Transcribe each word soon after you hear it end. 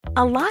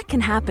A lot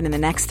can happen in the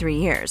next 3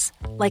 years.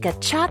 Like a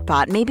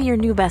chatbot may be your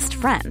new best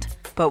friend.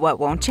 But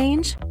what won't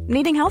change?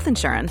 Needing health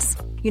insurance.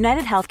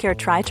 United Healthcare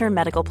Tri-Term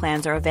Medical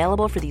Plans are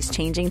available for these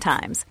changing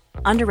times.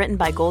 Underwritten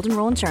by Golden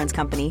Rule Insurance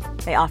Company,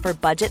 they offer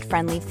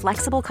budget-friendly,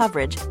 flexible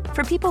coverage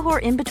for people who are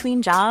in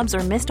between jobs or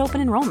missed open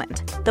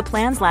enrollment. The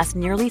plans last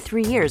nearly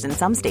 3 years in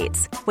some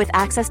states, with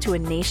access to a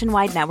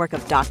nationwide network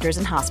of doctors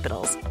and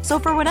hospitals. So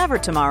for whatever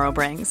tomorrow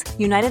brings,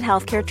 United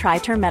Healthcare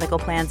Tri-Term Medical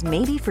Plans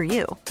may be for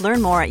you.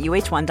 Learn more at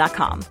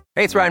uh1.com.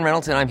 Hey, it's Ryan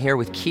Reynolds, and I'm here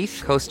with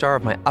Keith, co-star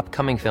of my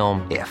upcoming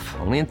film, If,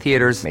 only in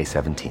theaters May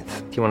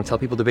 17th. Do you want to tell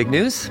people the big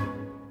news?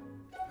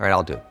 All right,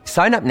 I'll do it.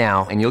 Sign up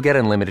now and you'll get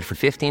unlimited for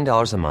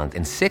 $15 a month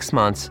and 6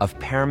 months of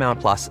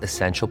Paramount Plus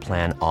Essential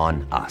Plan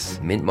on us.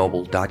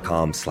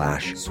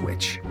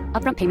 MintMobile.com/switch.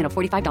 Upfront payment of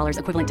 $45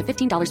 equivalent to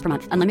 $15 per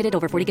month. Unlimited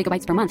over 40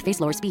 gigabytes per month.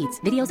 Face lower speeds.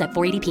 Videos at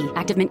 480p.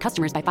 Active Mint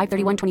customers by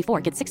 531.24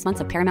 get 6 months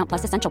of Paramount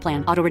Plus Essential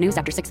Plan. Auto renews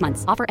after 6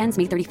 months. Offer ends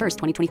May 31st,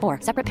 2024.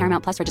 Separate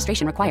Paramount Plus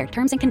registration required.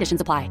 Terms and conditions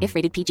apply if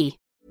rated PG.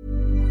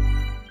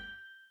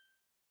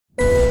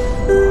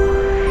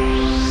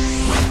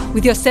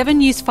 With your 7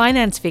 News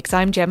Finance Fix,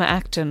 I'm Gemma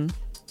Acton.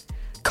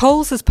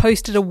 Coles has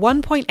posted a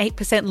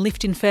 1.8%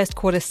 lift in first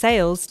quarter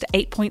sales to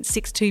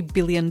 $8.62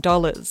 billion.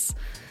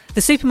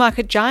 The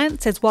supermarket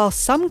giant says while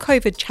some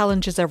COVID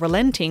challenges are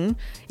relenting,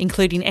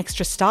 including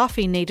extra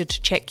staffing needed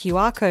to check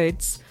QR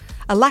codes,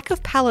 a lack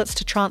of pallets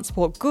to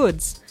transport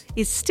goods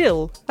is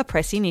still a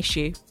pressing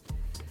issue.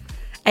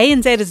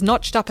 ANZ has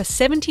notched up a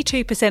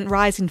 72%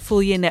 rise in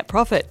full-year net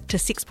profit to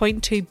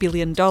 $6.2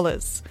 billion.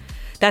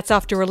 That's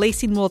after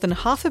releasing more than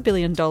 $500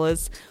 million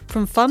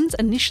from funds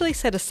initially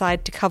set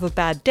aside to cover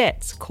bad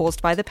debts caused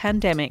by the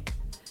pandemic.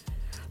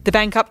 The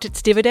bank upped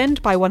its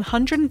dividend by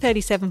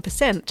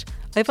 137%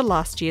 over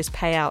last year's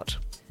payout.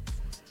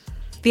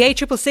 The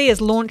ACCC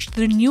has launched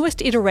the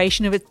newest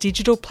iteration of its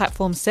Digital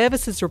Platform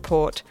Services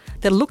report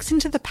that looks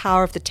into the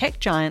power of the tech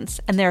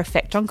giants and their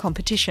effect on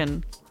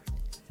competition.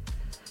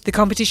 The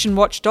competition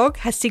watchdog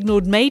has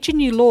signalled major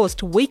new laws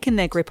to weaken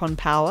their grip on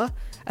power,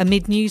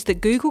 amid news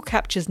that Google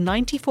captures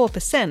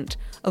 94%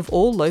 of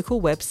all local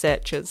web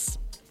searches.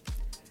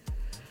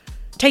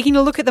 Taking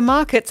a look at the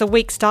markets, a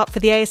weak start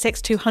for the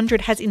ASX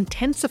 200 has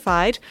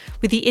intensified,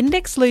 with the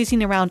index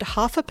losing around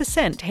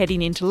 0.5%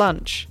 heading into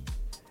lunch.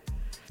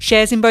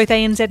 Shares in both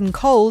ANZ and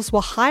Coles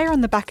were higher on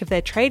the back of their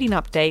trading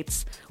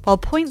updates, while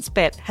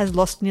PointsBet has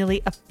lost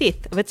nearly a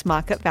fifth of its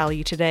market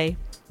value today.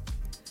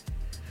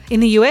 In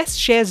the US,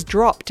 shares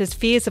dropped as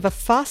fears of a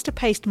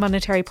faster-paced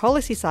monetary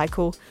policy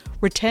cycle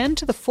returned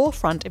to the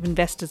forefront of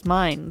investors'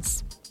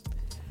 minds.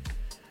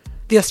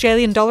 The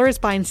Australian dollar is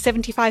buying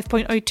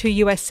 75.02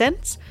 US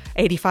cents,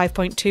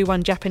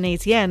 85.21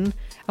 Japanese yen,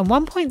 and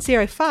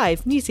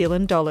 1.05 New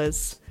Zealand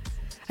dollars.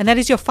 And that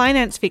is your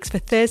Finance Fix for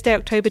Thursday,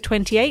 October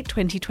 28,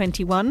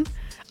 2021.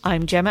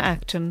 I'm Gemma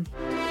Acton.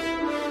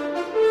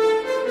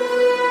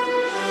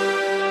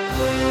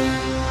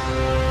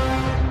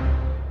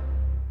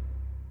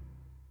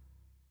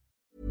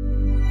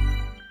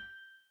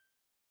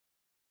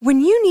 When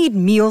you need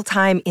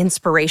mealtime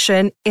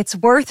inspiration, it's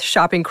worth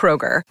shopping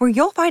Kroger, where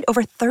you'll find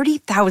over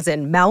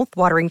 30,000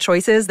 mouth-watering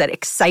choices that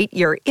excite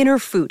your inner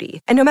foodie.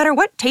 And no matter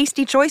what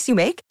tasty choice you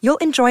make, you'll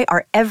enjoy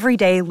our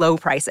everyday low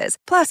prices,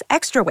 plus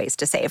extra ways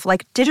to save,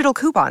 like digital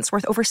coupons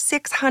worth over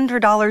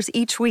 $600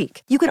 each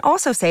week. You can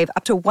also save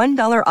up to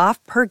 $1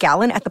 off per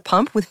gallon at the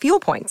pump with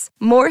fuel points.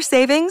 More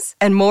savings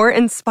and more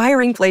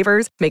inspiring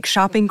flavors make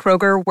shopping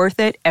Kroger worth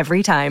it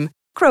every time.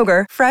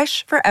 Kroger,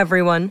 fresh for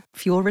everyone.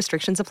 Fuel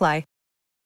restrictions apply.